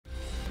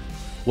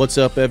What's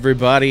up,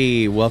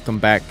 everybody? Welcome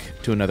back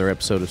to another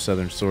episode of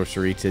Southern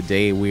Sorcery.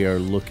 Today we are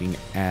looking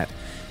at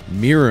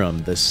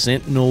Miirym, the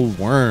Sentinel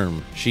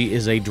Wyrm. She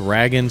is a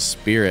dragon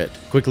spirit.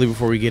 Quickly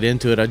before we get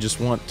into it, I just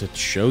want to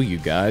show you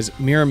guys,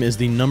 Miirym is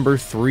the number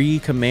 3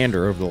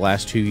 commander over the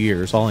last 2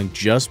 years, falling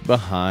just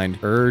behind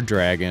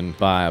Dragon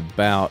by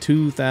about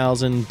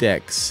 2,000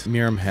 decks.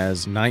 Miirym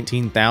has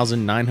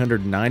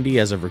 19,990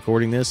 as of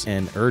recording this,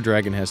 and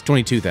Dragon has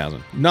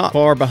 22,000. Not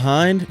far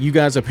behind. You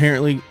guys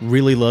apparently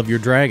really love your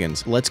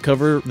dragons. Let's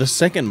cover the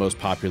second most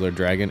popular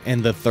dragon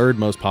and the third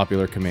most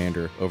popular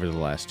commander over the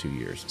last 2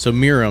 years. So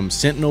Miirym,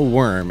 Sentinel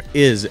Wyrm,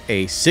 is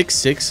a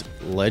 6/6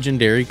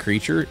 legendary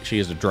creature. She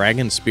is a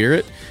dragon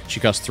spirit. She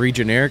costs 3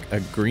 generic, a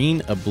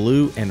green, a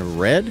blue, and a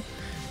red,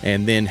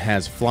 and then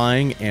has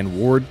flying and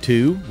ward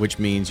 2, which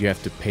means you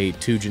have to pay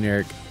 2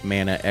 generic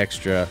mana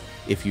extra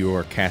if you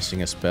are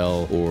casting a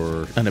spell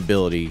or an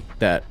ability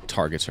that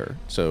targets her.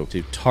 So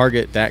to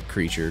target that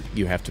creature,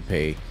 you have to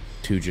pay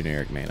 2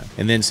 generic mana.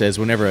 And then says,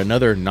 whenever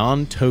another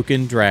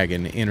non-token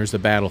dragon enters the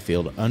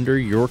battlefield under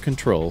your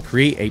control,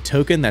 create a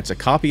token that's a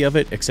copy of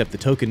it, except the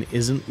token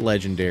isn't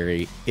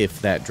legendary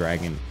if that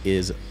dragon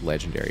is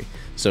legendary.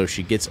 So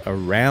she gets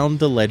around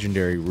the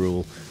legendary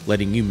rule,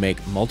 letting you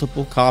make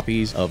multiple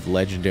copies of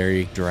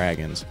legendary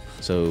dragons.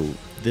 So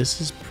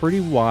this is pretty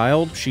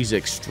wild. She's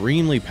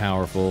extremely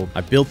powerful. I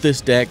built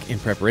this deck in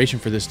preparation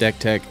for this deck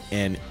tech,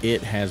 and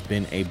it has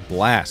been a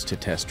blast to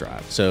test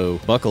drive. So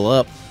buckle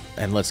up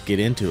and let's get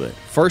into it.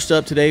 First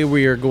up today,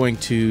 we are going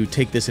to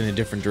take this in a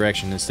different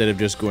direction. Instead of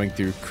just going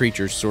through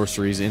creatures,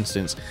 sorceries,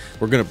 instants,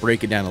 we're going to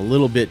break it down a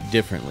little bit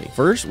differently.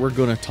 First, we're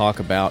going to talk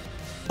about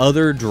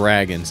other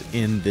dragons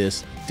in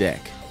this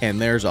deck,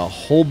 and there's a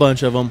whole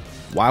bunch of them.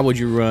 Why would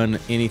you run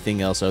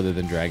anything else other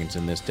than dragons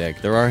in this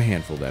deck? There are a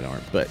handful that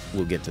aren't, but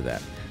we'll get to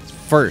that.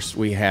 First,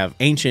 we have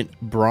Ancient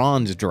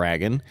Bronze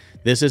Dragon.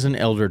 This is an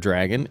Elder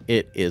Dragon.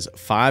 It is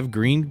 5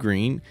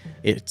 green.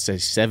 It's a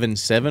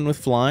 7/7 with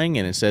flying,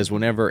 and it says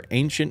whenever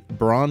Ancient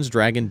Bronze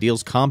Dragon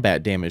deals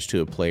combat damage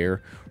to a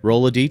player,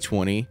 roll a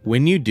d20.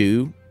 When you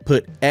do,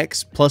 put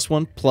X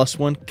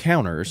 +1/+1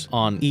 counters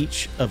on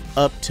each of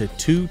up to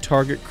 2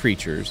 target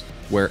creatures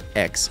where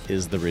X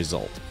is the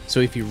result. So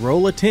if you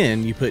roll a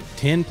 10, you put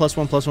 10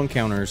 +1/+1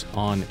 counters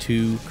on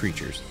 2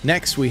 creatures.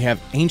 Next, we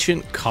have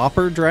Ancient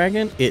Copper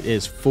Dragon. It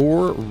is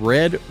 4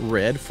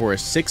 red for a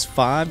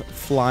 6/5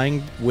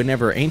 flying.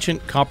 Whenever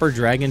Ancient Copper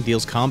Dragon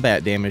deals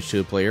combat damage to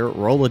a player,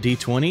 roll a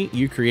d20.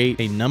 You create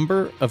a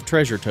number of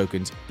treasure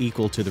tokens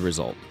equal to the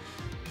result.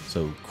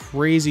 So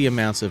crazy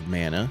amounts of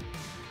mana.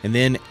 And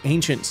then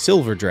Ancient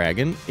Silver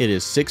Dragon. It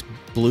is 6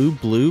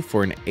 blue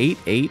for an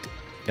 8/8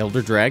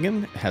 Elder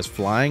Dragon. Has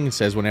flying and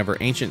says whenever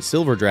Ancient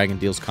Silver Dragon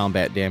deals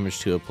combat damage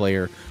to a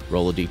player,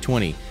 roll a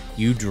d20.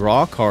 You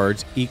draw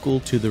cards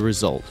equal to the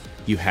result.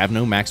 You have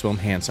no maximum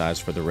hand size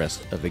for the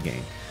rest of the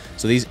game.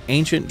 So these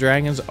ancient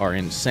dragons are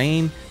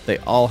insane. They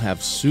all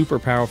have super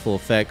powerful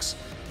effects,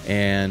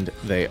 and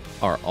they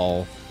are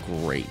all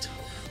great.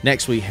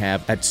 Next, we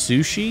have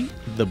Atsushi,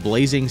 the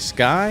Blazing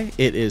Sky.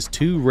 It is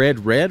 2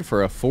 red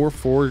for a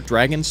 4/4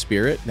 dragon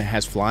spirit that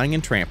has flying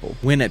and trample.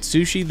 When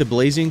Atsushi, the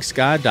Blazing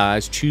Sky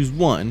dies, choose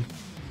 1,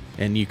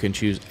 and you can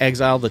choose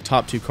exile the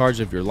top 2 cards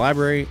of your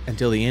library.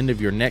 Until the end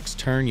of your next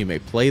turn, you may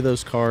play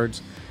those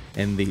cards,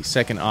 and the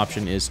second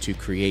option is to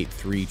create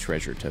 3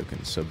 treasure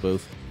tokens. So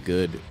both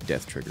good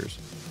death triggers.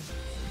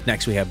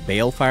 Next, we have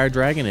Balefire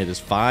Dragon. It is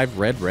 5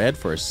 red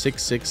for a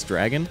 6/6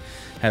 dragon.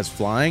 Has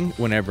flying.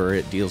 Whenever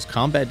it deals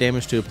combat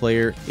damage to a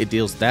player, it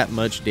deals that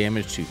much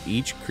damage to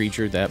each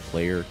creature that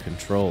player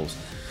controls.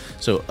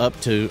 So up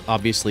to,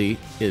 obviously,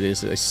 it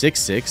is a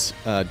 6/6.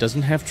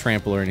 Doesn't have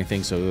trample or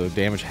anything, so the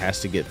damage has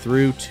to get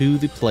through to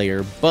the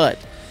player, but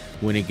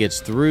when it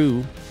gets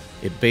through,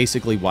 it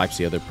basically wipes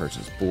the other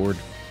person's board.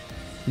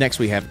 Next,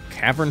 we have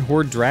Cavern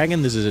Horde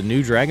Dragon. This is a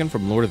new dragon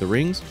from Lord of the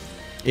Rings.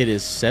 It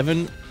is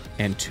 7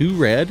 and 2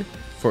 red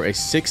for a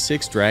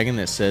 6/6 dragon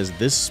that says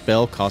this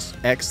spell costs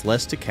X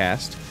less to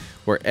cast,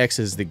 where X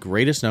is the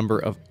greatest number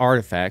of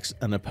artifacts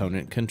an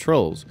opponent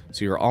controls.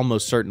 So you're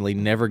almost certainly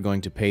never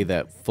going to pay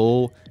that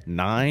full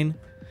 9.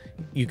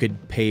 You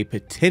could pay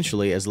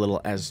potentially as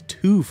little as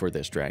 2 for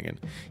this dragon.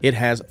 It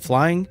has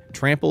flying,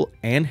 trample,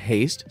 and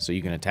haste, so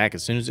you can attack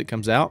as soon as it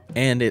comes out.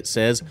 And it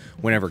says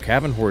whenever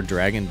Cavern Horde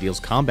Dragon deals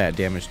combat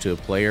damage to a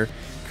player,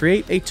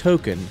 create a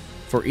token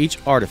for each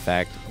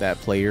artifact that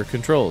player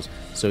controls.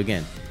 So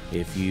again,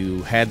 if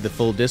you had the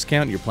full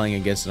discount, you're playing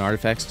against an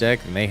artifacts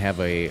deck, and they have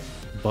a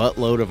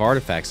buttload of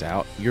artifacts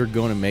out, you're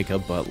going to make a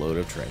buttload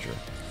of treasure.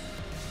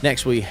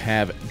 Next, we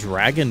have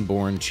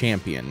Dragonborn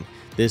Champion.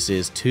 This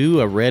is 2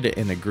 a red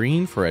and a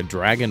green for a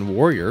dragon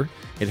warrior.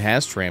 It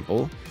has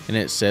trample, and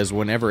it says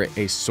whenever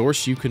a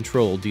source you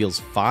control deals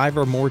 5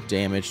 or more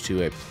damage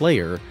to a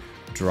player,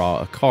 draw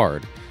a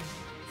card.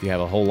 If you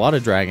have a whole lot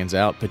of dragons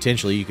out,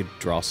 potentially you could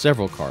draw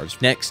several cards.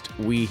 Next,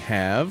 we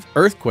have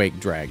Earthquake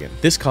Dragon.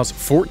 This costs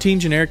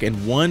 14 generic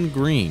and 1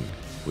 green,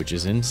 which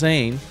is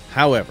insane.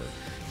 However,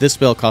 this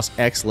spell costs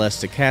X less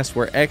to cast,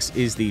 where X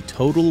is the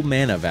total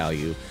mana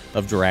value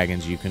of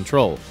dragons you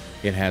control.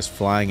 It has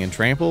flying and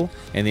trample,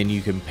 and then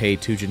you can pay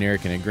 2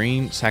 generic and a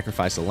green,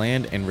 sacrifice a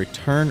land, and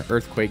return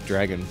Earthquake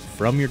Dragon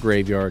from your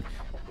graveyard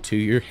to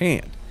your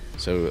hand.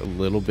 So a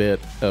little bit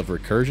of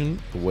recursion,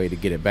 a way to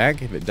get it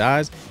back. If it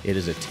dies, it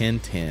is a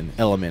 10/10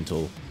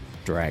 elemental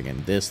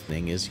dragon. This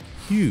thing is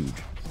huge.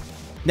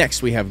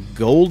 Next, we have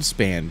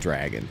Goldspan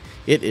Dragon.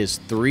 It is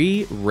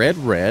 3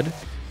 red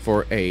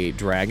for a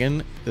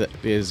dragon that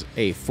is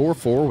a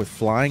 4/4 with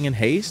flying and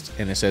haste,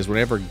 and it says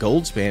whenever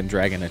Goldspan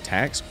Dragon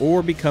attacks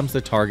or becomes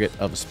the target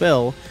of a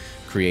spell,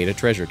 create a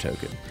treasure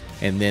token.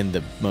 And then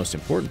the most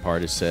important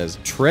part, it says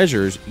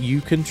treasures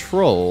you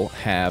control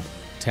have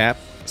tap,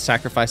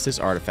 sacrifice this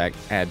artifact,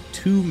 add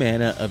 2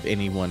 mana of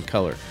any one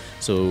color.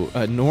 So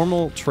a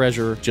normal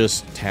treasure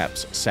just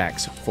taps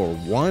sacks for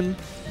 1.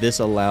 This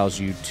allows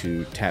you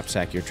to tap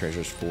sack your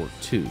treasures for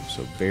 2,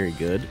 so very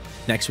good.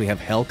 Next we have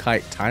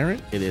Hellkite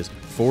Tyrant. It is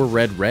 4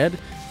 red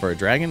for a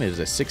dragon. It is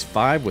a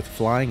 6/5 with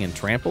flying and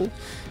trample.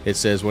 It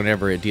says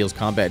whenever it deals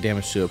combat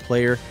damage to a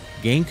player,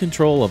 gain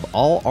control of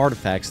all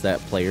artifacts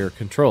that player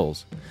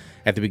controls.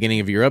 At the beginning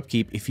of your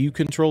upkeep, if you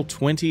control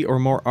 20 or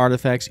more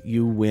artifacts,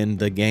 you win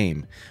the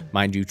game.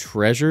 Mind you,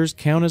 treasures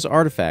count as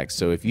artifacts,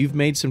 so if you've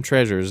made some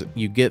treasures,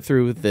 you get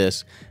through with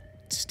this,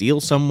 steal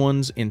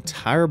someone's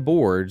entire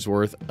board's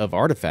worth of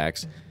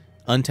artifacts,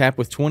 untap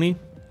with 20,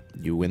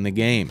 you win the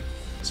game.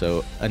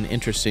 So an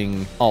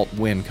interesting alt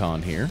win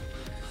con here.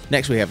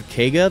 Next we have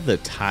Kega, the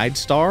Tide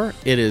Star.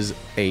 It is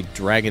a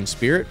dragon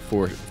spirit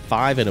for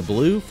 5 and a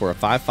blue for a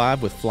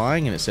 5/5 with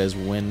flying, and it says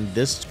when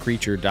this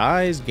creature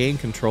dies, gain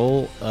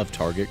control of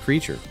target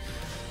creature.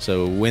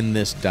 So when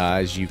this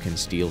dies, you can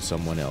steal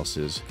someone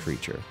else's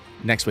creature.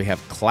 Next we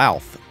have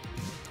Klauth,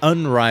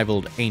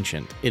 Unrivaled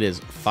Ancient. It is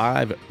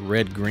 5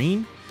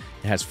 red-green.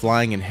 It has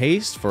flying and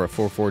haste for a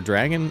 4/4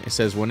 dragon. It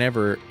says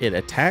whenever it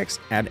attacks,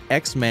 add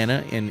X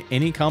mana in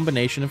any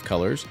combination of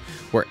colors,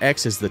 where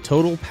X is the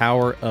total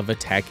power of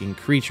attacking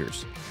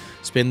creatures.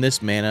 Spend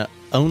this mana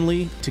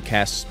only to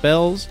cast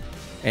spells,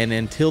 and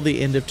until the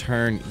end of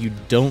turn, you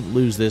don't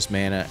lose this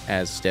mana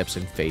as steps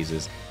and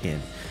phases in.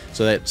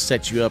 So that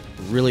sets you up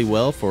really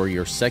well for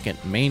your second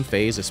main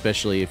phase,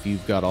 especially if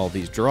you've got all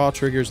these draw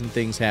triggers and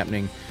things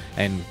happening,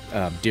 and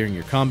during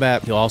your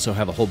combat, you'll also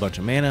have a whole bunch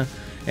of mana,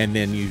 and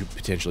then you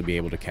potentially be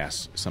able to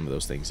cast some of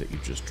those things that you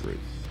just drew.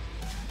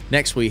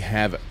 Next we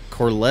have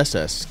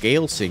Corlessa,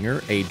 Scale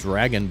Singer, a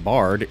dragon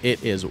bard.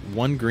 It is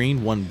 1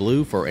 green, 1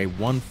 blue for a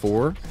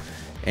 1/4,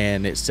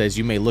 and it says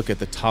you may look at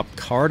the top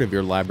card of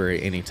your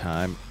library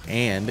anytime,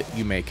 and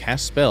you may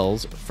cast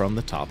spells from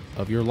the top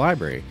of your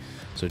library.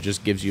 So it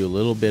just gives you a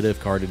little bit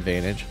of card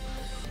advantage.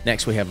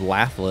 Next we have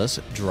Lathless,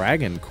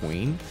 Dragon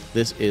Queen.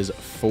 This is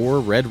 4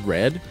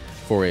 red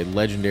for a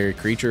legendary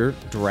creature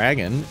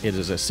dragon. It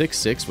is a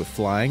 6/6 with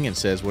flying, and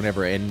says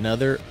whenever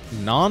another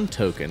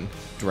non-token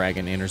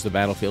dragon enters the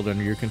battlefield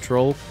under your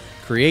control,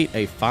 create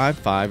a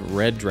 5/5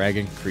 red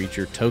dragon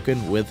creature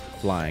token with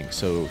flying.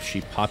 So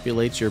she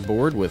populates your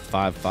board with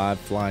 5/5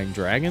 flying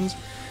dragons,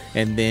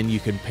 and then you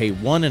can pay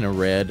 1 in a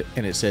red,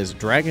 and it says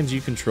dragons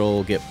you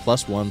control get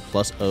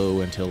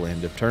 +1/+0 until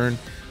end of turn.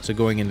 So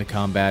going into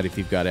combat, if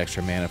you've got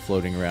extra mana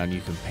floating around,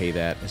 you can pay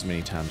that as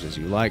many times as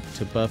you like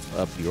to buff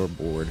up your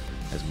board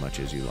as much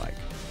as you like.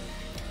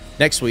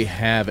 Next we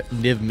have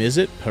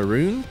Niv-Mizzet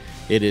Parun.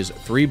 It is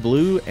 3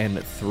 blue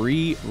and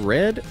 3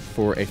 red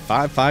for a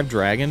 5/5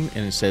 dragon,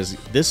 and it says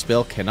this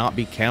spell cannot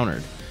be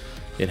countered.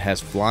 It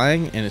has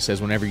flying, and it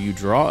says whenever you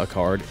draw a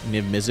card,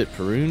 Niv-Mizzet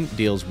Parun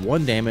deals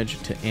 1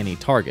 damage to any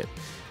target.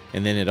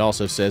 And then it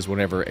also says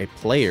whenever a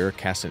player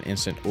casts an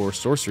instant or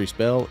sorcery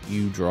spell,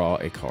 you draw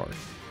a card.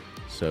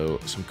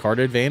 So some card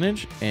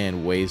advantage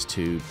and ways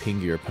to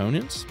ping your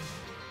opponents.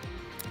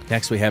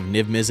 Next we have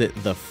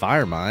Niv-Mizzet the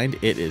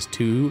Firemind. It is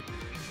 2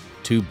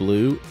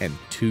 blue and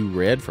 2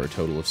 red for a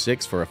total of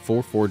 6 for a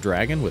 4/4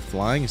 dragon with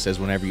flying. It says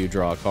whenever you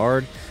draw a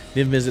card,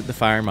 Niv-Mizzet the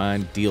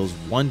Firemind deals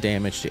 1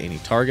 damage to any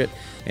target,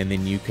 and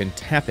then you can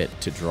tap it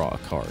to draw a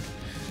card.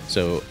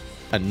 So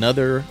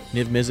another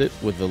Niv-Mizzet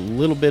with a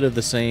little bit of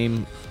the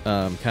same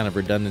kind of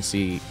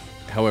redundancy.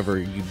 However,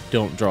 you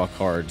don't draw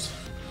cards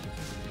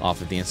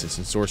off of the instants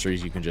and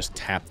sorceries. You can just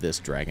tap this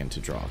dragon to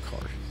draw a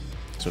card.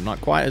 So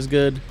not quite as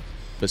good,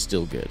 but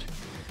still good.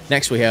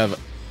 Next we have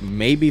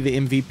maybe the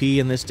MVP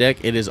in this deck.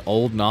 It is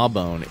Old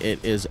Gnawbone.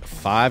 It is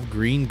 5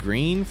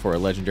 green for a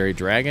legendary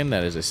dragon.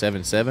 That is a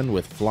 7/7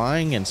 with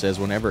flying, and says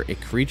whenever a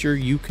creature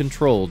you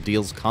control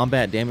deals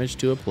combat damage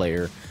to a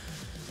player,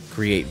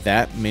 create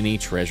that many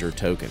treasure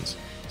tokens.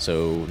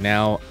 So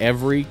now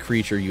every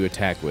creature you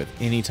attack with,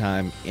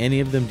 anytime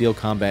any of them deal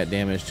combat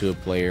damage to a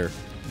player,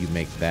 you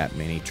make that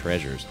many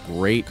treasures.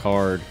 Great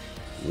card,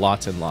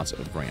 lots and lots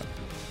of ramp.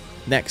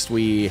 Next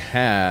we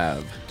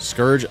have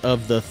Scourge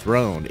of the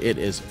Throne. It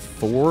is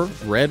 4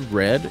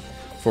 red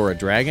for a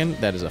dragon.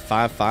 That is a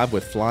 5/5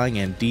 with flying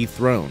and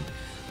dethrone.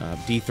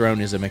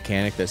 Dethrone is a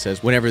mechanic that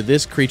says whenever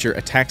this creature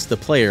attacks the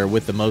player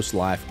with the most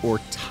life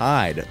or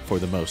tied for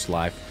the most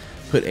life,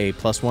 put a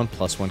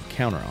 +1/+1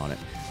 counter on it.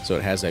 So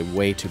it has a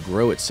way to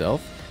grow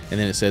itself. And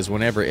then it says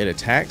whenever it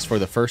attacks for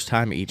the first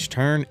time each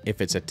turn,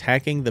 if it's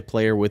attacking the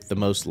player with the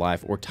most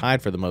life or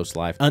tied for the most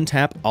life,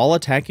 untap all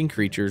attacking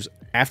creatures.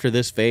 After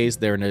this phase,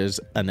 there is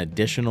an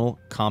additional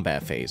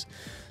combat phase.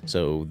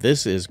 So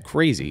this is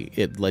crazy.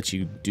 It lets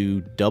you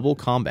do double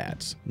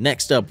combats.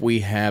 Next up,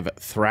 we have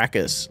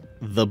Thrakus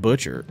the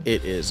Butcher.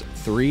 It is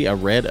 3 a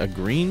red, a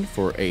green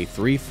for a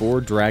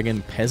 3/4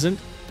 dragon peasant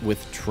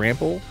with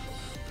trample.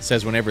 It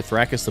says whenever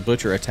Thrakus the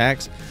Butcher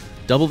attacks,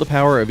 double the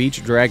power of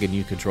each dragon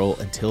you control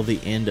until the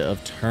end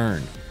of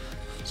turn.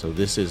 So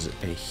this is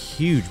a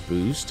huge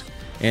boost.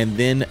 And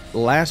then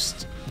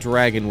last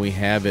dragon we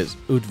have is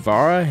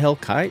Udvara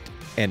Hellkite,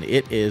 and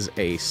it is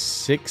a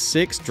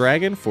 6/6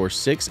 dragon for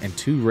 6 and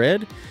 2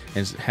 red,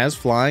 and it has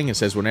flying. It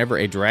says whenever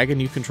a dragon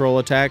you control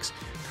attacks,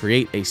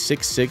 create a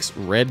 6/6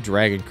 red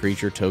dragon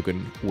creature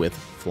token with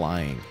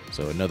flying.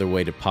 So another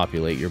way to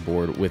populate your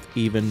board with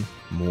even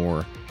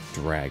more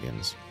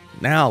dragons.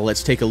 Now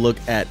let's take a look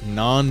at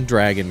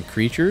non-dragon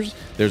creatures.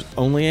 There's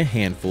only a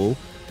handful.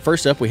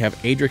 First up, we have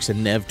Adrix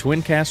and Nev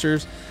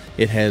Twincasters.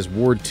 It has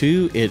Ward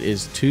 2. It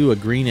is 2 a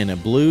green and a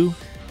blue.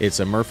 It's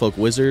a Merfolk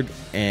Wizard,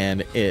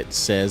 and it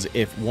says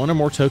if 1 or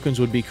more tokens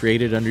would be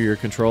created under your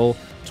control,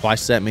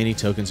 twice that many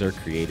tokens are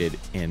created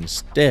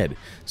instead.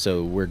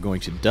 So we're going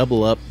to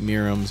double up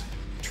Miirym's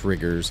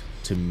triggers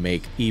to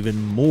make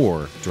even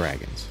more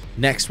dragons.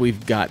 Next,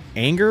 we've got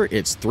Anger.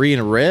 It's 3 in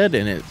a red,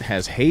 and it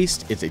has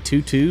haste. It's a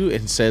 2/2,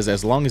 and says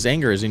as long as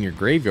Anger is in your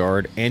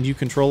graveyard and you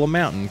control a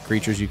mountain,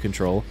 creatures you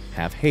control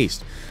have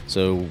haste.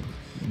 So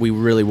we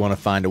really want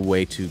to find a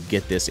way to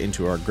get this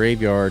into our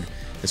graveyard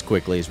as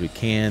quickly as we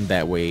can.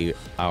 That way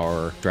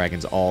our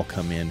dragons all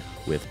come in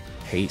with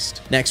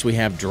haste. Next, we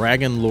have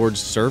Dragon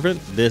Lord's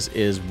Servant. This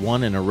is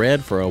 1 in a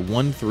red for a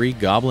 1/3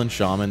 Goblin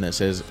Shaman that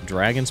says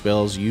dragon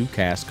spells you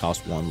cast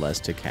cost 1 less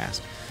to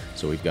cast.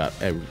 So we've got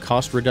a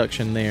cost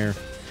reduction there.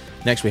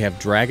 Next, we have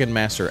Dragon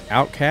Master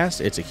Outcast.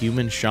 It's a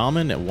human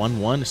shaman at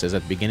 1/1. It says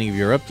at the beginning of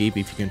your upkeep,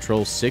 if you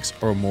control 6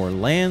 or more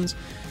lands,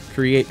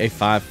 create a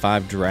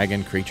 5/5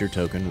 dragon creature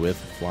token with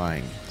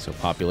flying. So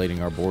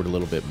populating our board a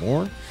little bit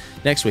more.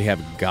 Next, we have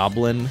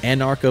Goblin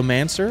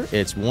Anarchomancer.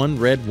 It's 1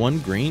 red, 1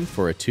 green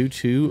for a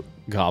 2/2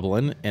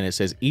 goblin, and it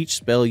says each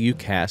spell you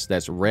cast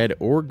that's red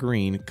or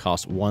green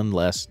costs 1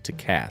 less to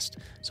cast.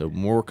 So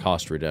more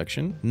cost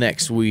reduction.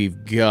 Next,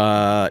 we've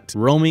got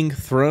Roaming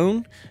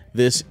Throne.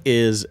 This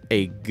is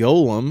a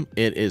golem.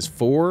 It is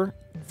 4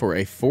 for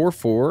a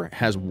 4/4,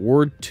 has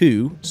Ward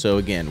 2. So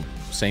again,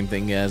 same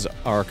thing as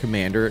our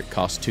commander. It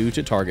costs 2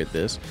 to target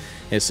this.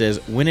 It says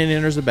when it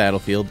enters the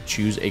battlefield,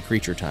 choose a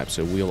creature type.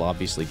 So we'll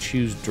obviously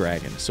choose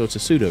dragon. So it's a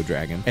pseudo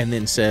dragon. And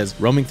then says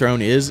Roaming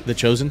Throne is the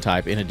chosen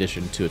type in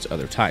addition to its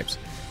other types.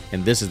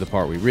 And this is the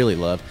part we really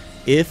love.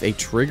 If a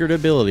triggered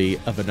ability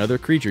of another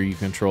creature you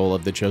control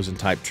of the chosen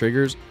type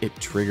triggers, it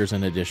triggers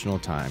an additional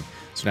time.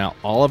 So now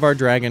all of our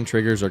dragon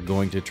triggers are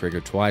going to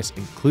trigger twice,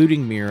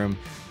 including Miirym,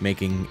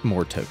 making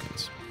more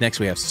tokens. Next,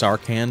 we have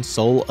Sarkhan,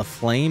 Soul of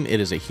Flame. It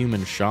is a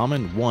human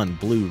shaman, 1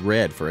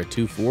 blue-red for a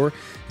 2/4.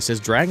 It says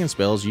dragon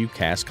spells you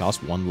cast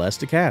cost 1 less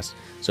to cast,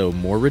 so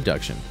more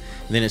reduction.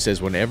 And then it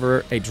says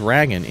whenever a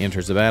dragon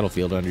enters the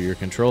battlefield under your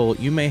control,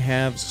 you may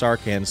have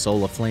Sarkhan,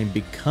 Soul of Flame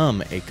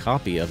become a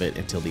copy of it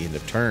until the end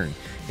of turn,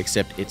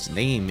 except its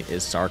name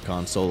is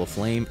Sarkhan, Soul of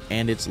Flame,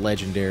 and it's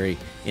legendary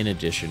in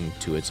addition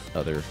to its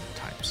other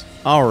types.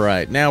 All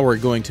right, now we're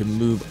going to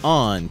move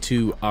on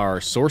to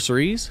our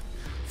sorceries.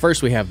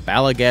 First, we have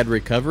Balagad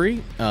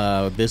Recovery.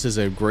 This is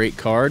a great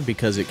card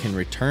because it can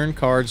return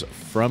cards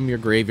from your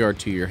graveyard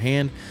to your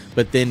hand,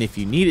 but then if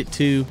you need it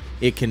to,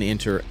 it can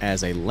enter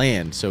as a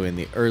land. So in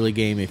the early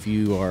game, if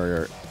you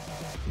are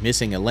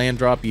missing a land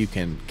drop, you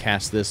can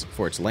cast this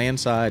for its land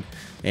side,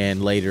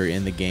 and later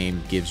in the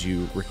game gives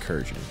you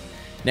recursion.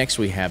 Next,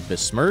 we have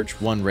Besmirch,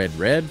 1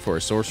 red for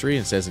a sorcery,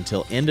 and says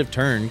until end of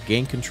turn,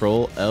 gain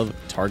control of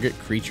target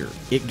creature.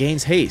 It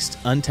gains haste,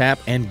 untap,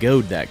 and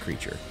goad that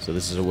creature. So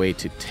this is a way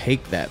to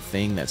take that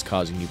thing that's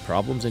causing you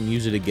problems and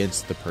use it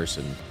against the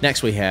person.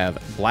 Next, we have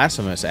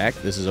Blasphemous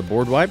Act. This is a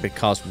board wipe. It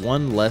costs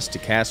 1 less to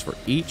cast for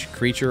each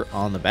creature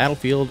on the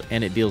battlefield,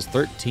 and it deals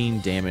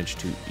 13 damage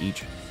to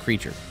each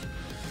creature.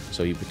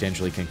 So you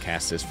potentially can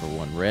cast this for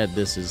 1 red.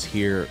 This is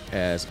here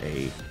as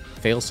a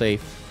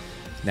failsafe.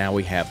 Now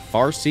we have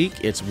Farseek.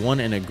 It's 1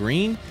 and a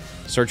green.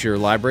 Search your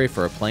library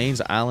for a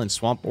plains, island,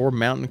 swamp, or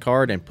mountain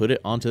card and put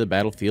it onto the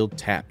battlefield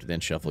tapped. Then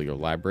shuffle your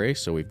library.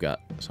 So we've got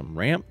some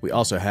ramp. We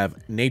also have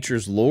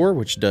Nature's Lore,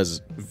 which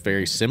does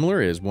very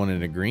similar. It is 1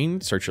 and a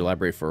green. Search your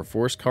library for a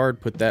forest card,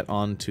 put that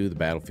onto the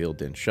battlefield,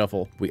 then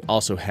shuffle. We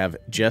also have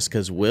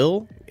Jessica's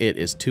Will. It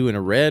is 2 and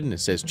a red, and it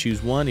says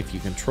choose 1. If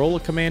you control a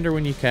commander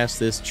when you cast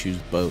this, choose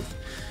both.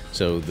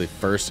 So the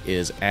first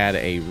is add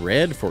a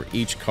red for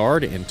each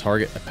card in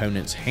target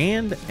opponent's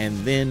hand, and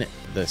then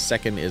the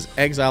second is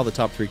exile the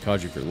top 3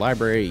 cards of your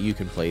library. You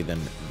can play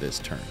them this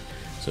turn.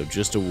 So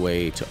just a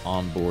way to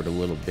onboard a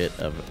little bit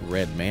of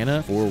red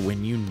mana for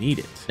when you need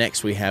it.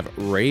 Next, we have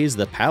Raise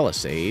the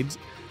Palisades.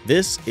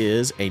 This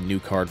is a new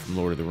card from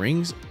Lord of the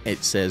Rings.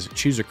 It says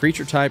choose a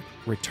creature type,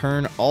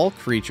 return all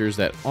creatures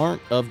that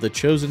aren't of the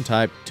chosen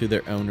type to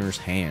their owner's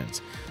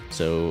hands.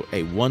 So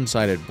a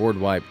one-sided board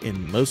wipe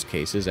in most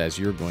cases, as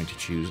you're going to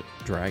choose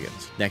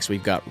dragons. Next,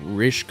 we've got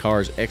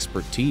Rishkar's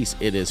Expertise.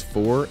 It is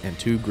 4 and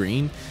 2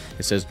 green.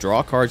 It says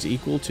draw cards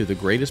equal to the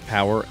greatest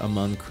power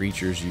among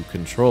creatures you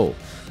control.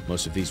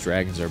 Most of these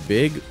dragons are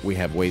big. We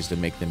have ways to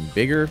make them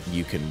bigger.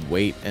 You can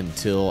wait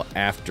until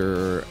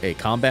after a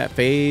combat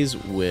phase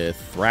with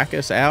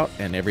Thrakus out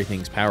and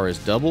everything's power is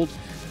doubled.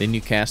 Then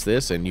you cast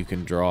this and you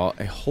can draw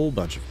a whole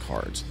bunch of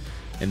cards.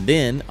 And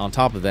then on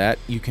top of that,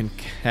 you can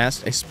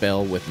cast a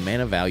spell with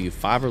mana value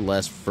 5 or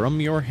less from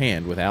your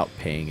hand without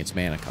paying its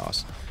mana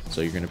cost.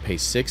 So you're going to pay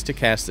 6 to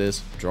cast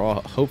this,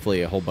 draw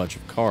hopefully a whole bunch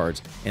of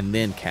cards, and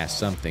then cast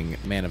something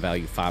mana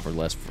value 5 or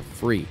less for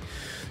free.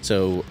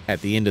 So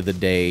at the end of the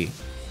day,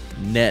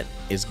 net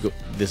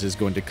this is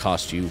going to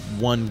cost you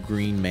 1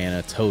 green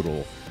mana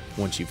total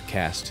once you've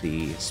cast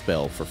the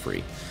spell for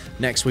free.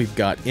 Next, we've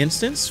got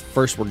Instants.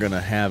 First, we're going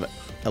to have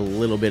a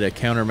little bit of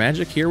counter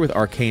magic here with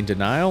Arcane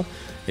Denial.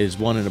 It is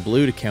 1 and a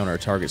blue to counter a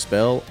target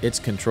spell. Its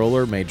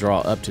controller may draw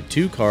up to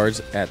 2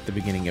 cards at the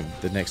beginning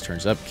of the next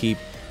turn's upkeep.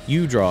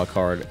 You draw a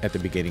card at the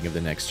beginning of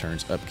the next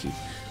turn's upkeep.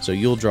 So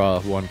you'll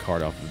draw 1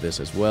 card off of this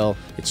as well.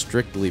 It's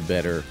strictly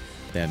better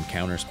than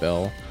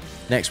Counterspell.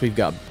 Next, we've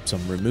got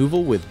some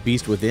removal with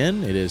Beast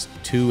Within. It is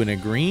 2 and a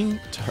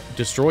green.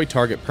 Destroy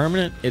target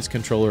permanent. Its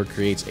controller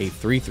creates a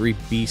 3/3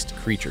 beast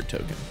creature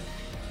token.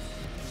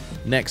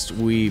 Next,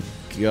 we've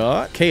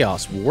got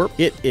Chaos Warp.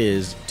 It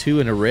is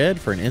 2 and a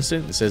red for an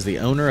instant. It says the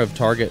owner of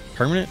target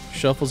permanent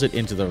shuffles it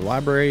into their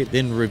library,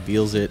 then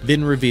reveals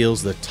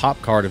the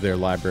top card of their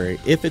library.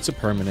 If it's a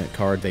permanent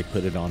card, they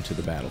put it onto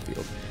the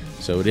battlefield.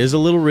 So it is a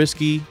little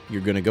risky.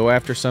 You're going to go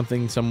after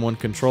something someone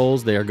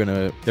controls. They're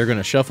going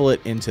to shuffle it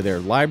into their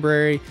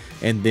library,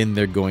 and then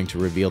they're going to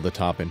reveal the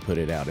top and put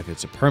it out if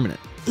it's a permanent.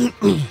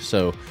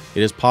 So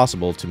it is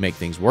possible to make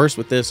things worse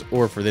with this,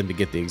 or for them to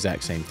get the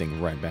exact same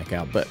thing right back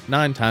out. But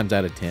 9 times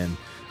out of 10,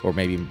 or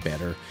maybe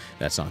better,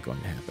 that's not going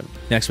to happen.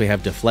 Next, we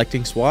have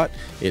Deflecting Swat.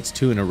 It's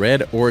 2 and a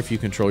red, or if you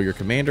control your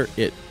commander,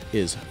 it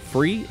is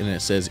free, and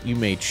it says you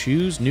may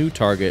choose new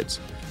targets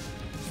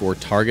for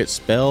target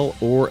spell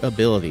or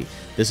ability.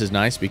 This is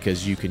nice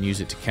because you can use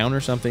it to counter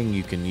something,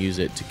 you can use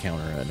it to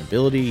counter an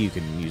ability, you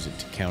can use it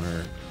to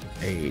counter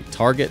a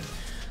target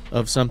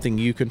of something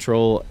you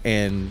control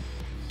and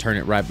turn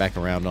it right back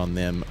around on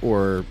them,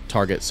 or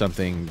target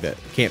something that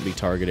can't be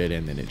targeted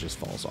and then it just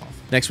falls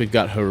off. Next, we've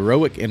got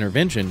Heroic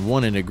Intervention.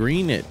 1 and a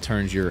green. It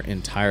turns your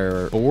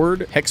entire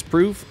board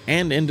hexproof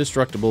and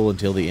indestructible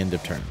until the end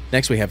of turn.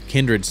 Next, we have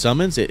Kindred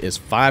Summons. It is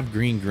 5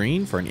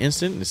 green for an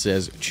instant. It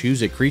says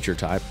choose a creature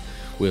type.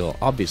 We'll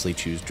obviously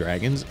choose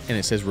dragons, and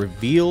it says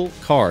reveal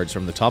cards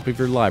from the top of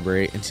your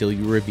library until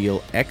you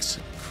reveal X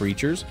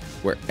creatures,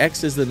 where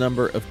X is the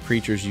number of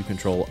creatures you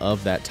control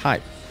of that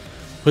type.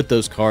 Put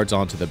those cards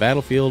onto the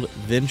battlefield,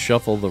 then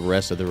shuffle the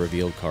rest of the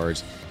revealed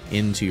cards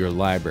into your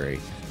library.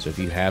 So if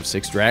you have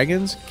 6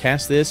 dragons,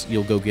 cast this,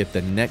 you'll go get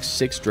the next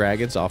 6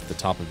 dragons off the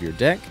top of your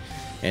deck,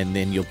 and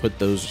then you'll put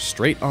those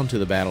straight onto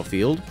the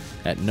battlefield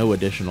at no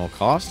additional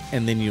cost,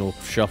 and then you'll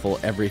shuffle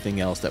everything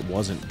else that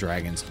wasn't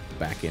dragons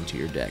back into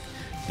your deck.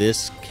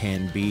 This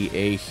can be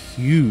a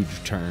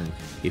huge turn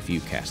if you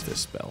cast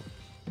this spell.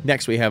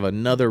 Next, we have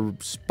another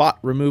spot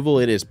removal.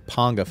 It is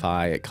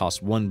Pongify. It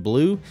costs 1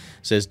 blue. It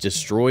says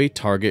destroy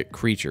target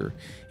creature.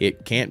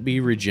 It can't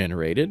be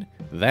regenerated.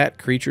 That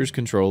creature's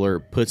controller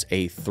puts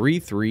a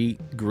 3/3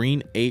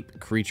 green ape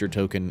creature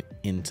token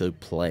into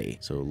play.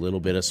 So a little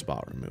bit of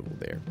spot removal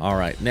there. All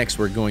right, next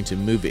we're going to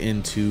move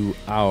into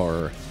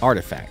our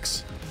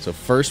artifacts. So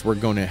first we're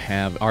going to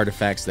have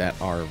artifacts that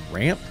are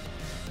ramp.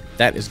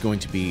 That is going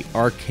to be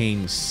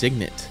Arcane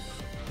Signet,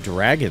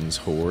 Dragon's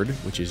Horde,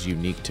 which is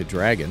unique to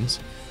dragons.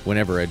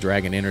 Whenever a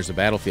dragon enters a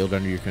battlefield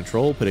under your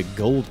control, put a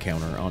gold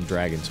counter on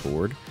Dragon's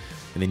Horde,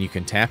 and then you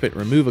can tap it,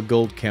 remove a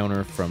gold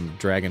counter from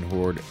Dragon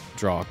Horde,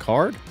 draw a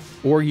card,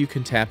 or you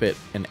can tap it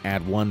and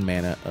add 1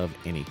 mana of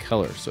any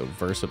color. So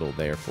versatile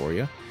there for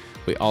you.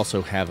 We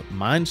also have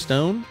Mind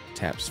Stone,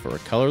 taps for a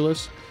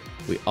colorless.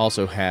 We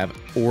also have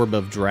Orb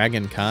of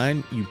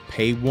Dragonkind. You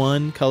pay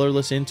 1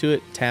 colorless into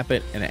it, tap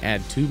it, and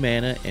add 2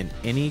 mana in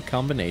any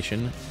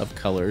combination of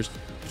colors,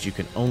 but you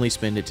can only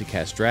spend it to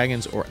cast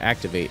dragons or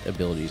activate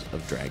abilities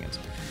of dragons.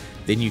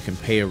 Then you can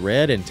pay a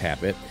red and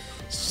tap it,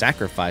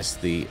 sacrifice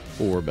the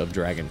Orb of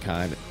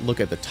Dragonkind, look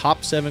at the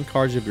top 7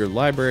 cards of your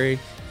library.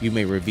 You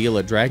may reveal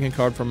a dragon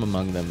card from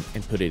among them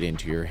and put it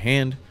into your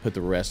hand. Put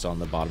the rest on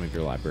the bottom of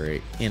your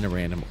library in a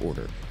random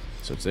order.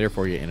 So it's there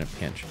for you in a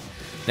pinch.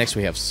 Next,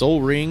 we have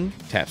Soul Ring,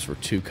 taps for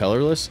 2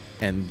 colorless,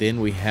 and then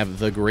we have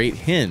the Great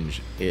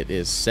Hinge. It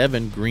is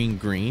 7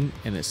 green,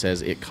 and it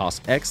says it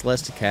costs X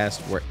less to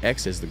cast, where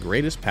X is the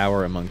greatest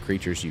power among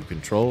creatures you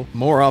control.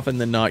 More often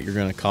than not, you're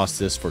going to cost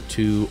this for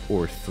 2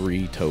 or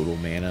 3 total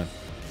mana.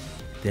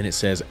 Then it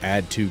says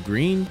add 2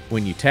 green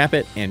when you tap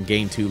it and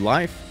gain 2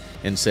 life,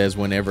 and says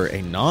whenever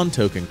a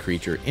non-token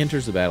creature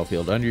enters the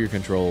battlefield under your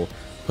control,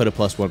 put a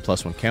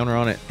 +1/+1 counter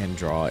on it and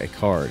draw a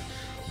card.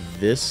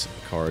 This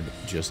card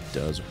just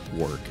does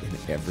work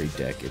in every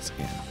deck it's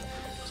in.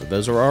 So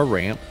those are our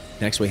ramp.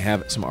 Next, we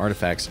have some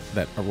artifacts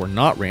that were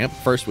not ramp.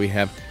 First, we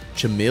have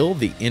Chamil,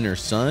 the Inner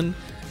Sun.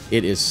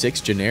 It is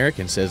 6 generic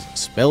and says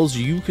spells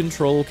you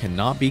control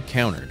cannot be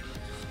countered.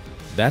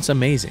 That's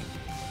amazing.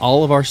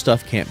 All of our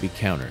stuff can't be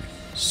countered.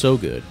 So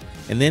good.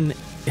 And then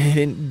it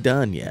ain't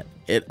done yet.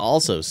 It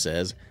also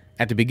says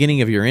at the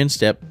beginning of your end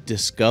step,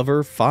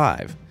 discover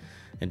 5.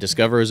 And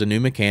discover is a new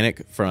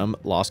mechanic from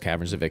Lost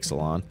Caverns of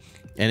Ixalan,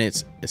 and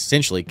it's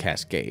essentially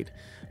Cascade.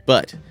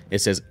 But it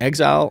says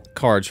exile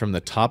cards from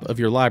the top of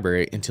your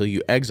library until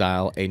you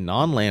exile a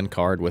non-land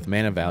card with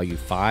mana value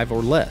 5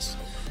 or less.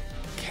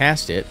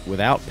 Cast it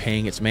without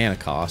paying its mana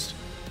cost,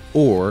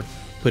 or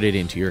put it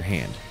into your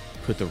hand.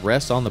 Put the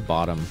rest on the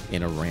bottom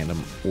in a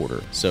random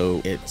order.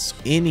 So it's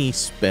any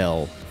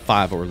spell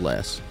 5 or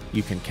less.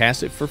 You can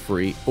cast it for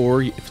free,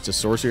 or if it's a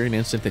sorcery or an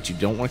instant that you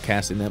don't want to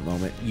cast in that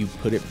moment, you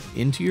put it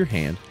into your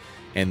hand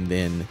and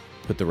then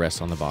put the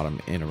rest on the bottom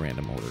in a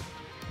random order.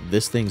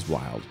 This thing's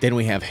wild. Then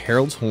we have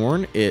Herald's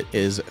Horn. It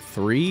is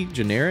 3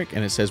 generic,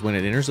 and it says when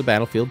it enters the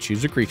battlefield,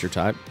 choose a creature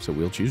type. So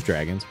we'll choose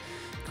dragons.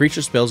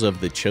 Creature spells of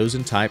the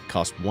chosen type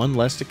cost 1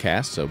 less to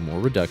cast, so more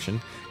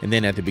reduction. And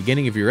then at the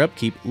beginning of your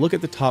upkeep, look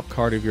at the top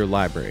card of your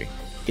library.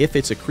 If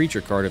it's a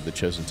creature card of the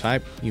chosen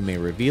type, you may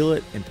reveal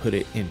it and put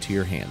it into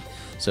your hand.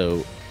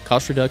 So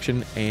cost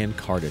reduction and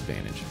card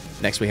advantage.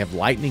 Next we have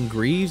Lightning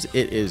Greaves.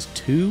 It is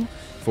 2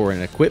 for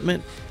an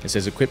equipment. It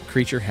says equipped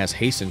creature has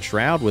haste and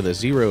shroud with a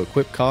 0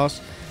 equip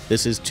cost.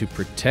 This is to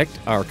protect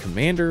our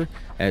commander,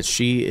 as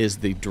she is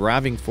the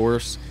driving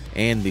force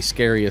and the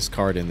scariest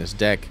card in this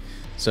deck.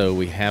 So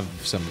we have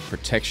some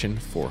protection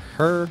for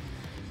her.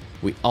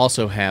 We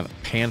also have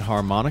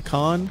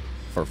Panharmonicon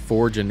for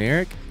 4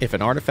 generic. If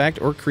an artifact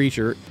or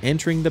creature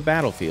entering the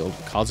battlefield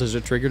causes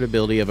a triggered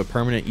ability of a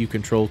permanent you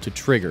control to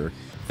trigger,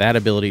 that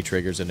ability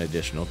triggers an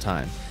additional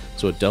time.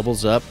 So it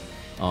doubles up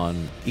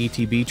on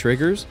ETB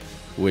triggers,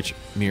 which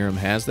Miirym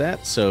has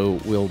that. So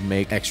we'll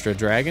make extra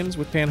dragons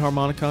with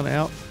Panharmonicon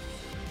out.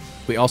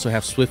 We also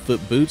have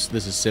Swiftfoot Boots.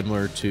 This is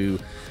similar to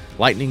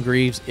Lightning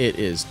Greaves. It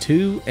is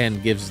 2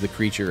 and gives the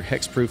creature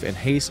hexproof and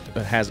haste,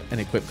 but has an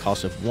equip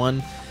cost of 1,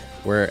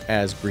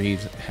 whereas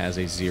Greaves has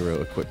a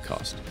 0 equip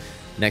cost.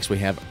 Next we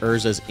have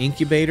Urza's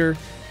Incubator.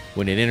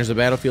 When it enters the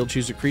battlefield,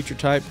 choose a creature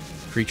type.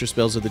 Creature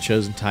spells of the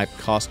chosen type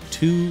cost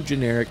 2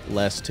 generic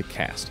less to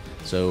cast.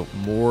 So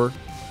more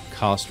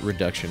cost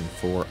reduction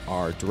for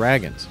our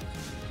dragons.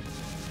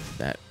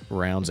 That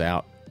rounds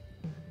out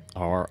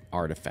our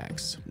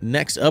artifacts.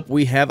 Next up,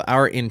 we have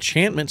our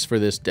enchantments for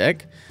this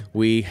deck.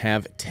 We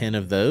have 10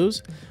 of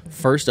those.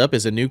 First up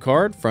is a new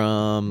card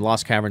from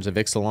Lost Caverns of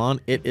Ixalan.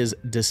 It is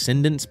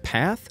Descendant's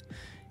Path.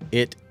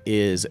 It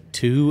is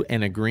 2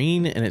 and a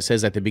green, and it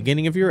says at the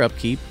beginning of your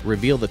upkeep,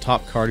 reveal the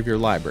top card of your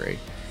library.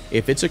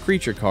 If it's a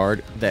creature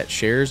card that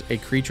shares a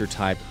creature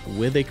type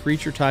with a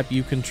creature type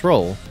you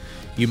control,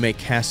 you may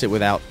cast it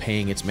without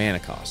paying its mana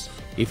cost.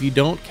 If you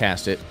don't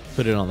cast it,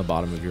 put it on the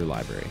bottom of your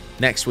library.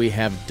 Next we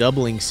have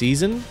Doubling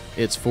Season.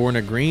 It's 4 and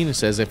a green. It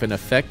says if an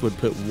effect would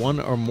put 1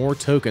 or more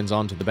tokens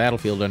onto the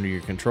battlefield under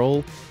your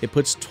control, it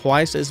puts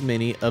twice as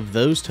many of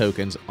those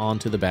tokens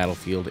onto the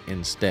battlefield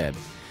instead.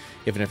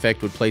 If an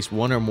effect would place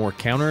 1 or more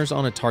counters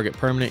on a target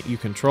permanent you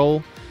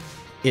control,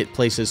 it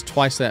places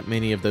twice that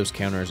many of those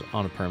counters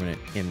on a permanent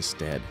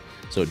instead.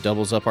 So it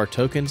doubles up our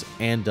tokens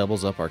and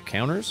doubles up our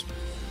counters.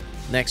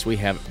 Next we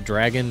have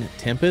Dragon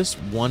Tempest,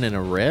 1 and a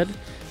red.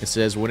 It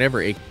says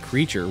whenever a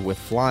creature with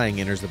flying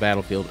enters the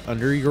battlefield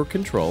under your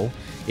control,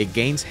 it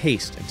gains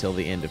haste until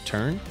the end of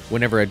turn.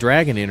 Whenever a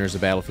dragon enters the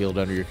battlefield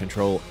under your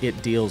control,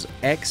 it deals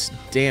X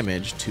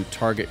damage to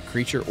target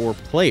creature or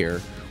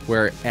player,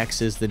 where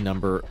X is the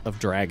number of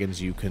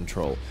dragons you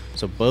control.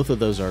 So both of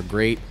those are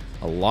great.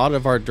 A lot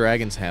of our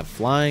dragons have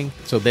flying,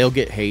 so they'll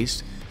get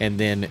haste. And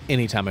then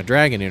anytime a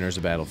dragon enters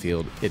the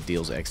battlefield, it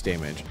deals X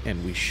damage.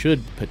 And we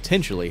should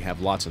potentially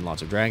have lots and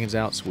lots of dragons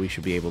out, so we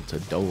should be able to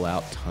dole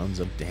out tons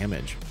of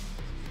damage.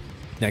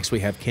 Next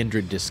we have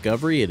Kindred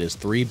Discovery. It is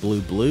 3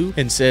 blue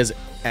and says,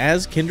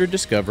 as Kindred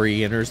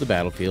Discovery enters the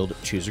battlefield,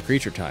 choose a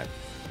creature type.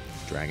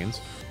 Dragons.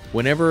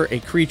 Whenever a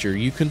creature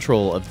you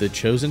control of the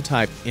chosen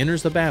type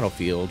enters the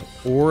battlefield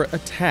or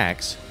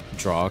attacks,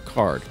 draw a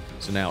card.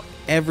 So now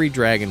every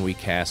dragon we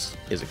cast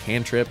is a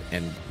cantrip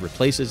and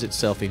replaces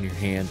itself in your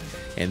hand.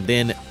 And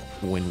then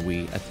when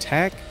we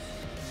attack,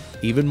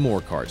 even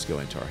more cards go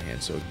into our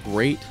hand. So a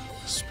great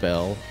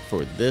spell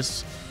for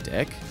this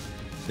deck.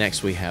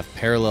 Next we have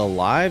Parallel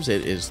Lives.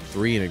 It is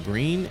 3 and a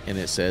green, and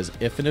it says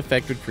if an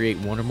effect would create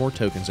 1 or more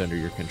tokens under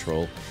your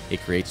control,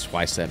 it creates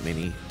twice that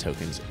many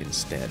tokens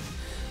instead.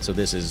 So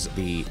this is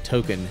the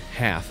token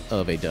half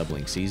of a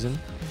Doubling Season.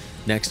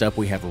 Next up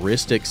we have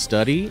Rhystic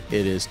Study.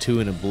 It is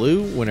 2 and a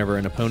blue. Whenever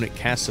an opponent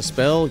casts a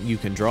spell, you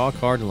can draw a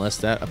card unless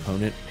that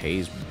opponent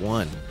pays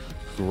 1.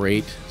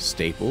 Great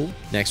staple.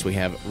 Next we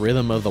have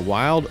Rhythm of the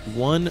Wild,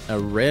 1 a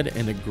red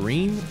and a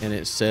green, and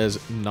it says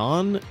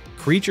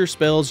non-creature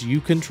spells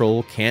you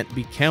control can't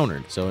be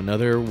countered. So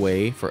another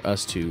way for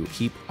us to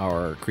keep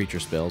our creature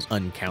spells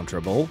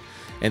uncounterable.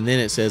 And then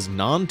it says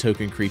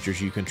non-token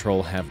creatures you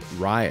control have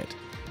Riot.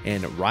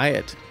 And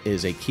Riot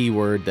is a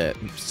keyword that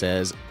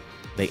says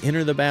they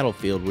enter the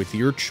battlefield with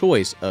your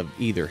choice of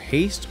either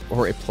haste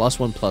or a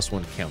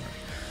 +1/+1 counter.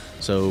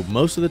 So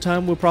most of the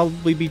time we'll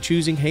probably be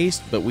choosing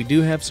haste, but we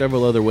do have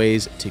several other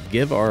ways to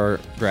give our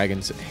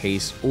dragons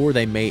haste, or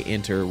they may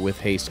enter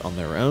with haste on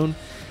their own,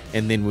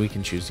 and then we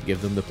can choose to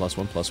give them the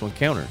 +1/+1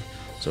 counter.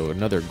 So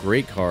another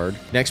great card.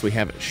 Next we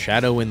have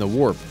Shadow in the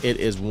Warp. It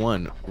is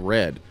 1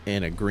 red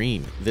and a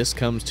green. This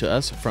comes to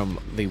us from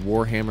the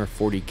Warhammer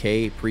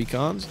 40k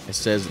precons. It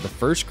says the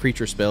first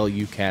creature spell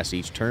you cast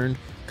each turn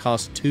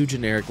costs 2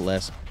 generic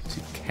less to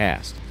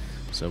cast.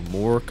 So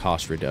more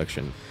cost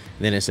reduction.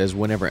 Then it says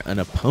whenever an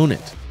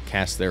opponent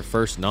casts their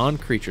first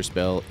non-creature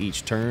spell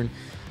each turn,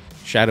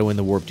 Shadow in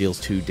the Warp deals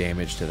 2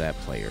 damage to that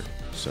player.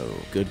 So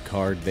good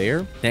card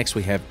there. Next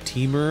we have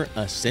Temur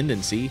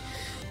Ascendancy.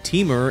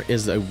 Temur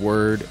is a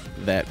word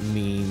that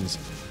means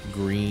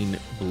green,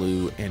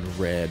 blue, and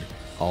red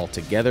all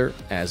together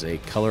as a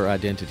color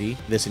identity.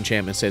 This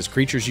enchantment says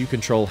creatures you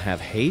control have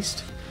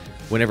haste.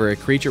 Whenever a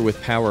creature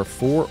with power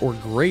 4 or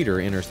greater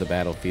enters the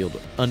battlefield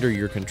under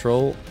your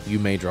control, you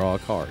may draw a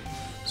card.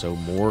 So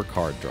more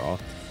card draw.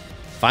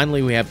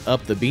 Finally, we have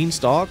Up the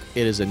Beanstalk.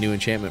 It is a new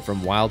enchantment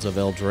from Wilds of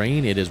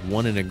Eldraine. It is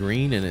 1 and a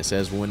green, and it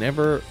says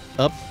whenever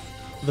Up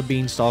the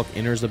Beanstalk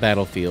enters the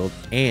battlefield,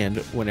 and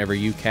whenever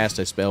you cast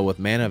a spell with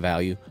mana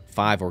value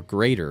 5 or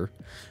greater,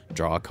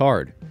 draw a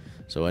card.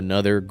 So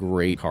another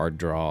great card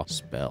draw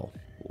spell.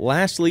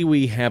 Lastly,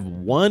 we have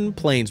 1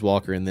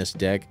 Planeswalker in this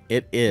deck.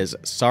 It is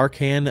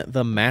Sarkhan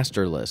the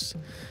Masterless.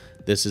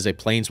 This is a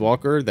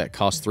Planeswalker that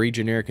costs 3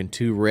 generic and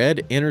 2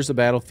 red, enters the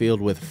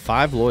battlefield with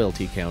 5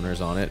 loyalty counters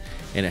on it,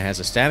 and it has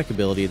a static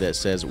ability that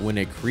says when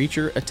a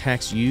creature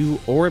attacks you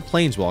or a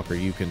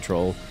Planeswalker you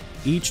control,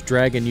 each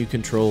dragon you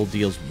control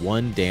deals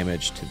 1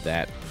 damage to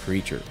that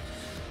creature.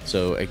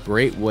 So a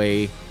great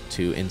way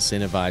to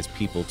incentivize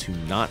people to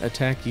not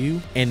attack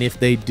you, and if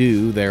they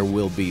do, there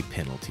will be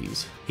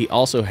penalties. He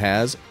also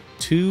has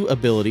 2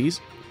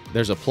 abilities.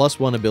 There's a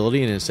 +1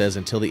 ability, and it says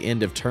until the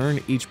end of turn,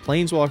 each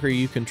Planeswalker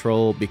you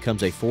control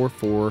becomes a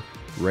 4/4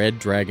 red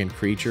dragon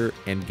creature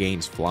and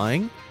gains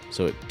flying,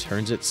 so it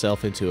turns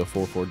itself into a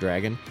 4/4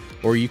 dragon.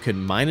 Or you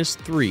can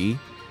 -3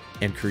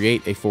 and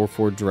create a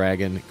 4/4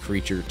 dragon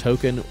creature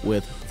token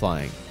with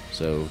flying.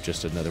 So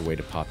just another way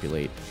to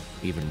populate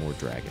even more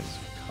dragons.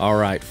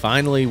 Alright,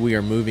 finally we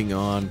are moving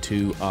on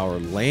to our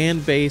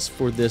land base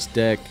for this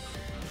deck.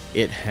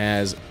 It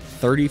has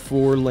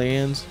 34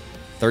 lands,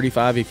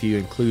 35 if you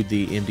include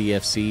the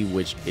MDFC,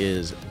 which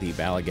is the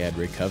Balagad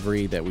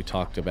Recovery that we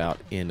talked about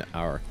in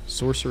our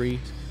Sorcery.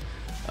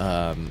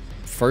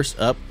 First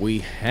up, we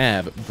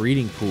have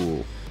Breeding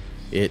Pool.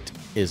 It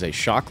is a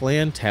shock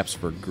land, taps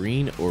for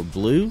green or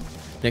blue.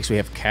 Next we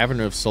have Cavern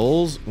of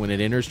Souls. When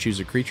it enters, choose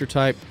a creature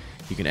type.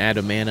 You can add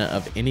a mana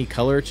of any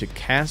color to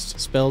cast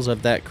spells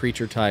of that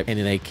creature type, and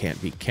they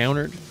can't be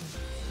countered.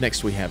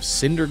 Next we have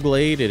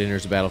Cinderglade. It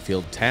enters the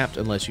battlefield tapped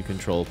unless you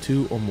control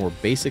 2 or more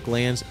basic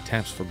lands,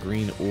 taps for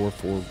green or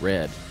for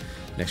red.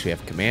 Next we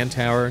have Command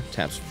Tower,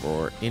 taps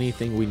for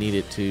anything we need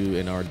it to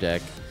in our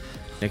deck.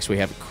 Next we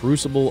have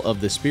Crucible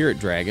of the Spirit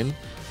Dragon,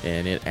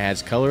 and it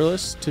adds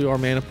colorless to our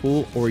mana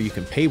pool, or you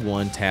can pay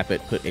 1, tap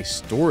it, put a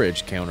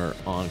storage counter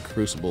on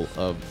Crucible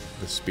of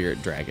the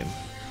Spirit Dragon.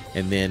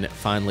 And then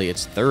finally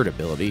its third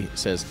ability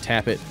says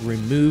tap it,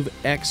 remove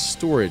X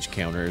storage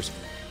counters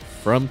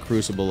from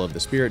Crucible of the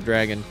Spirit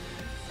Dragon,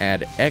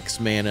 add X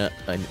mana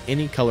in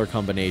any color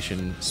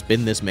combination,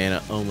 spend this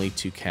mana only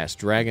to cast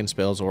dragon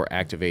spells or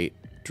activate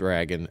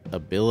dragon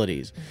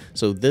abilities.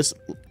 So this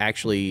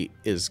actually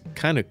is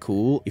kind of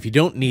cool. If you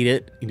don't need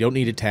it, you don't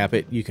need to tap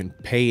it, you can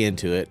pay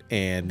into it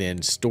and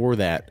then store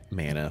that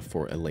mana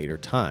for a later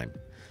time.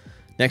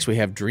 Next we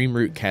have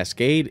Dreamroot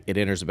Cascade. It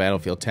enters the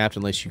battlefield tapped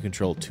unless you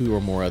control 2 or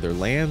more other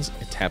lands.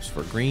 It taps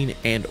for green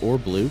and or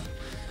blue.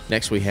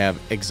 Next we have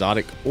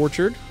Exotic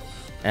Orchard.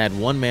 Add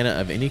 1 mana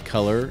of any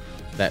color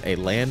that a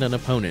land an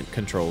opponent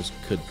controls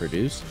could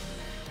produce.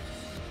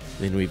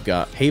 Then we've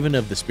got Haven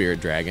of the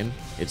Spirit Dragon.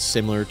 It's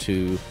similar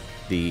to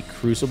the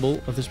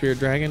Crucible of the Spirit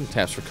Dragon.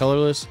 Taps for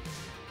colorless.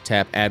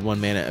 Tap, add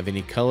 1 mana of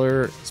any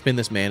color. Spend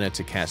this mana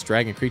to cast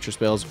dragon creature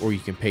spells, or you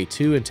can pay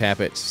 2 and tap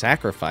it,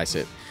 sacrifice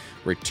it,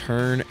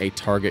 return a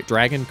target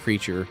dragon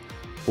creature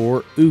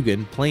or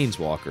Ugin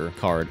Planeswalker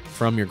card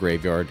from your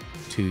graveyard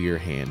to your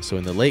hand. So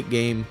in the late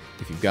game,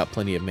 if you've got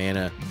plenty of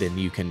mana, then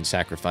you can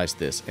sacrifice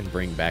this and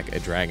bring back a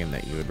dragon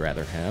that you would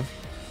rather have.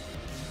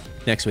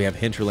 Next we have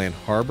Hinterland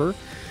Harbor.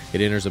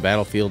 It enters the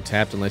battlefield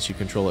tapped unless you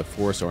control a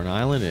forest or an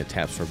island, and it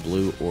taps for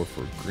blue or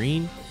for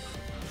green.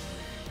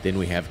 Then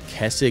we have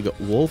Kessig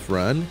Wolf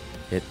Run.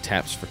 It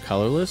taps for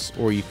colorless,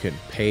 or you can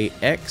pay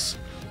X,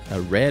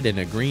 a red and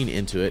a green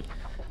into it,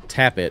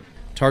 tap it,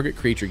 target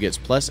creature gets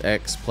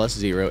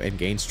 +X/+0 and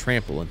gains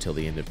trample until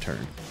the end of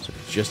turn. So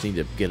you just need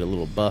to get a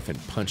little buff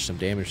and punch some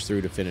damage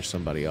through to finish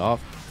somebody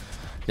off.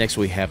 Next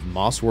we have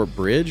Mosswarp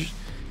Bridge.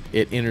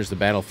 It enters the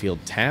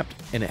battlefield tapped,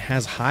 and it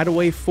has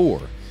Hideaway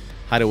 4.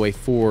 Hideaway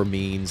 4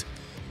 means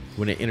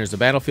when it enters the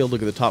battlefield,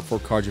 look at the top 4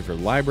 cards of your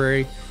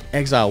library,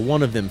 exile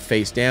 1 of them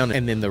face down,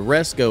 and then the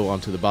rest go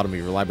onto the bottom of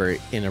your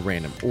library in a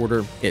random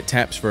order. It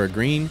taps for a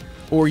green,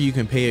 or you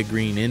can pay a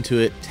green into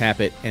it, tap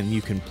it, and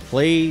you can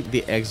play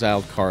the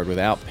exiled card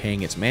without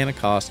paying its mana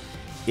cost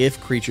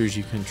if creatures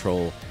you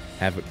control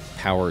have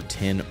power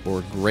 10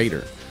 or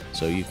greater.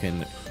 So you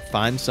can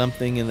find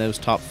something in those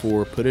top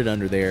 4, put it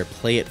under there,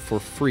 play it for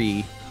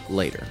free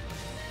later.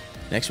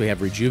 Next we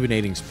have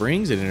Rejuvenating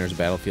Springs. It enters the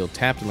battlefield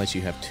tapped unless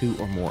you have 2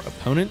 or more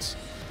opponents.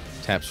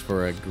 Taps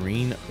for a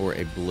green or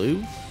a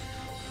blue.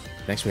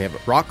 Next we have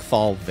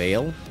Rockfall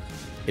Vale.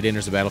 It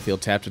enters the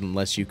battlefield tapped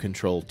unless you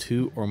control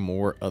 2 or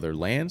more other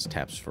lands.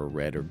 Taps for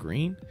red or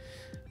green.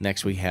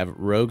 Next we have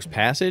Rogue's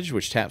Passage,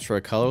 which taps for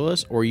a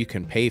colorless, or you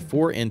can pay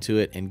 4 into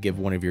it and give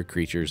one of your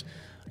creatures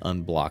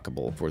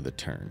unblockable for the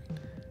turn.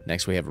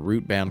 Next we have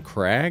Rootbound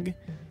Crag.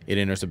 It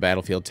enters the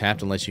battlefield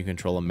tapped unless you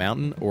control a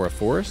mountain or a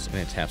forest, and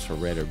it taps for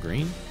red or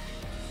green.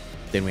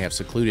 Then we have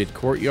Secluded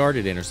Courtyard.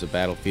 It enters the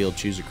battlefield,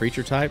 choose a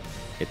creature type.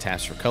 It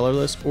taps for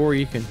colorless, or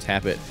you can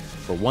tap it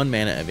for 1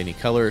 mana of any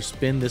color.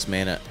 Spend this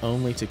mana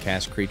only to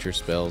cast creature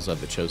spells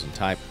of the chosen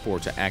type, or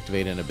to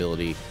activate an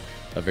ability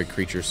of a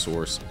creature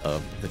source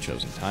of the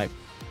chosen type.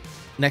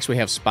 Next we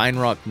have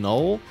Spinerock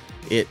Knoll.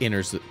 It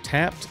enters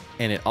tapped,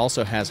 and it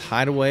also has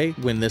Hideaway.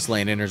 When this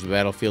land enters the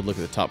battlefield, look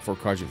at the top 4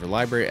 cards of your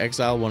library,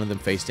 exile one of them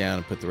face down,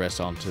 and put the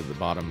rest onto the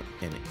bottom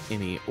in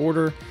any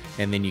order.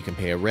 And then you can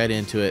pay a red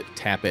into it,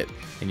 tap it,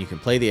 and you can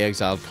play the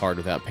exiled card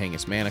without paying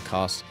its mana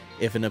cost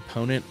if an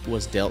opponent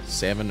was dealt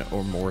 7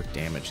 or more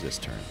damage this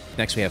turn.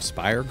 Next we have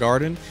Spire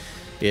Garden.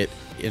 It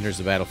enters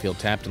the battlefield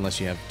tapped unless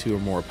you have 2 or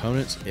more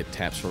opponents. It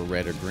taps for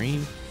red or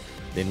green.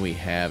 Then we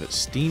have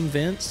Steam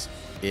Vents.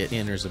 It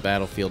enters the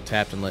battlefield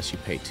tapped unless you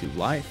pay 2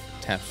 life.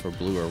 Taps for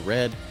blue or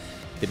red.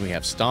 Then we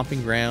have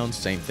Stomping Grounds.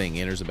 Same thing,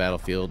 enters the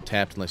battlefield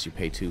tapped unless you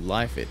pay 2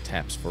 life. It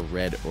taps for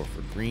red or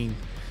for green.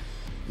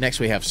 Next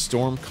we have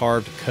Storm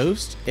Carved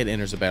Coast. It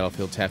enters the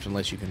battlefield tapped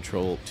unless you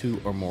control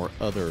 2 or more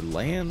other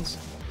lands.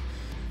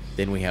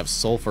 Then we have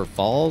Sulphur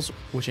Falls,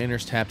 which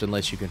enters tapped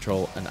unless you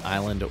control an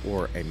island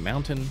or a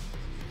mountain.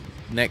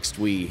 Next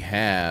we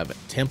have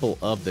Temple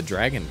of the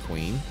Dragon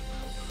Queen.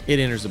 It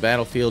enters the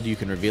battlefield, you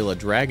can reveal a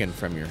dragon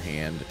from your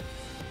hand,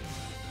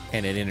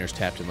 and it enters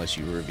tapped unless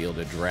you revealed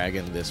a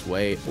dragon this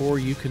way, or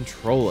you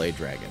control a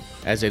dragon.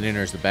 As it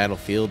enters the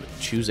battlefield,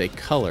 choose a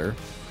color,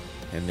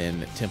 and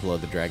then Temple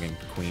of the Dragon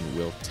Queen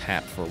will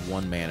tap for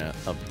 1 mana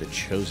of the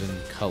chosen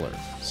color.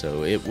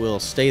 So it will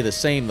stay the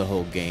same the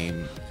whole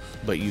game,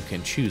 but you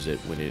can choose it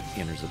when it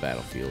enters the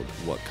battlefield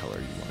what color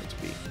you want it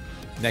to be.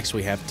 Next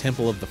we have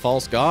Temple of the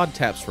False God.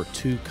 Taps for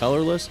 2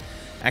 colorless.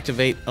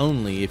 Activate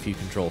only if you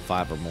control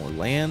 5 or more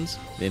lands.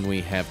 Then we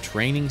have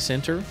Training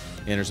Center.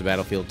 Enters the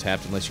battlefield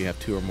tapped unless you have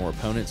 2 or more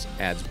opponents.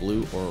 Adds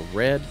blue or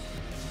red.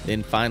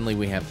 Then finally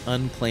we have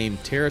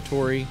Unclaimed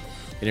Territory.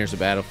 Enters the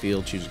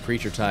battlefield, choose a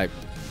creature type.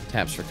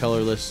 Taps for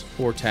colorless,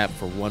 or tap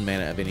for 1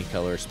 mana of any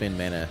color. Spend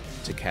mana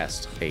to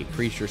cast a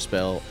creature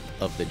spell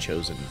of the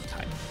chosen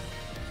type.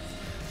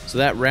 So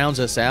that rounds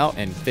us out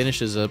and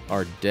finishes up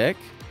our deck.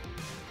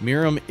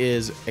 Miirym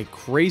is a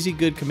crazy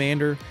good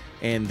commander,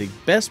 and the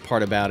best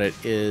part about it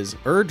is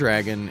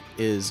Dragon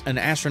is an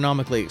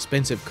astronomically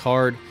expensive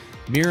card.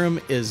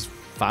 Miirym is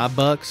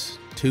 $5,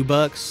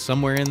 $2,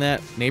 somewhere in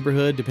that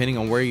neighborhood, depending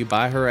on where you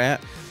buy her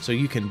at. So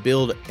you can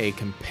build a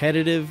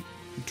competitive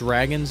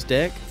dragons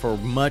deck for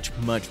much,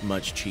 much,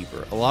 much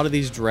cheaper. A lot of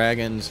these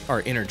dragons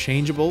are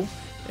interchangeable,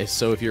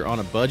 so if you're on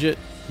a budget,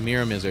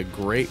 Miirym is a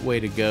great way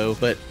to go.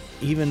 But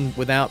even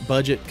without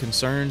budget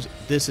concerns,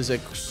 this is a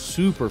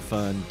super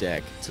fun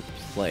deck to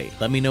play.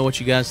 Let me know what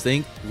you guys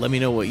think. Let me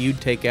know what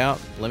you'd take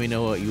out. Let me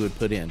know what you would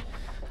put in.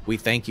 We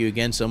thank you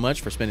again so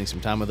much for spending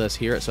some time with us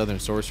here at Southern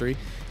Sorcery.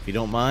 If you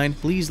don't mind,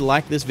 please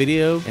like this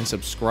video and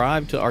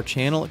subscribe to our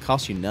channel. It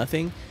costs you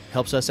nothing.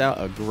 Helps us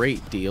out a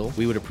great deal.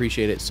 We would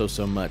appreciate it so,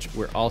 so much.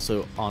 We're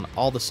also on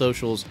all the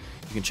socials.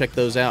 You can check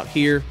those out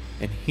here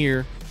and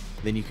here.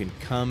 Then you can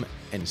come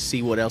and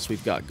see what else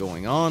we've got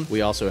going on.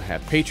 We also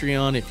have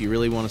Patreon if you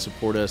really want to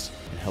support us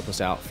and help us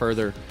out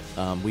further.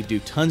 We do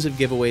tons of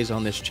giveaways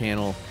on this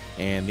channel,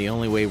 and the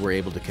only way we're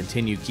able to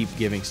continue keep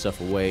giving stuff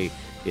away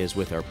is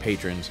with our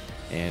patrons,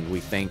 and we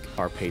thank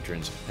our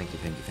patrons. Thank you,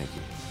 thank you, thank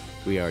you.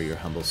 We are your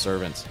humble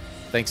servants.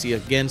 Thanks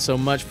again so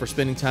much for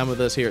spending time with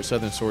us here at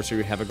Southern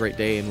Sorcery. Have a great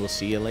day, and we'll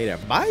see you later.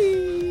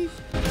 Bye!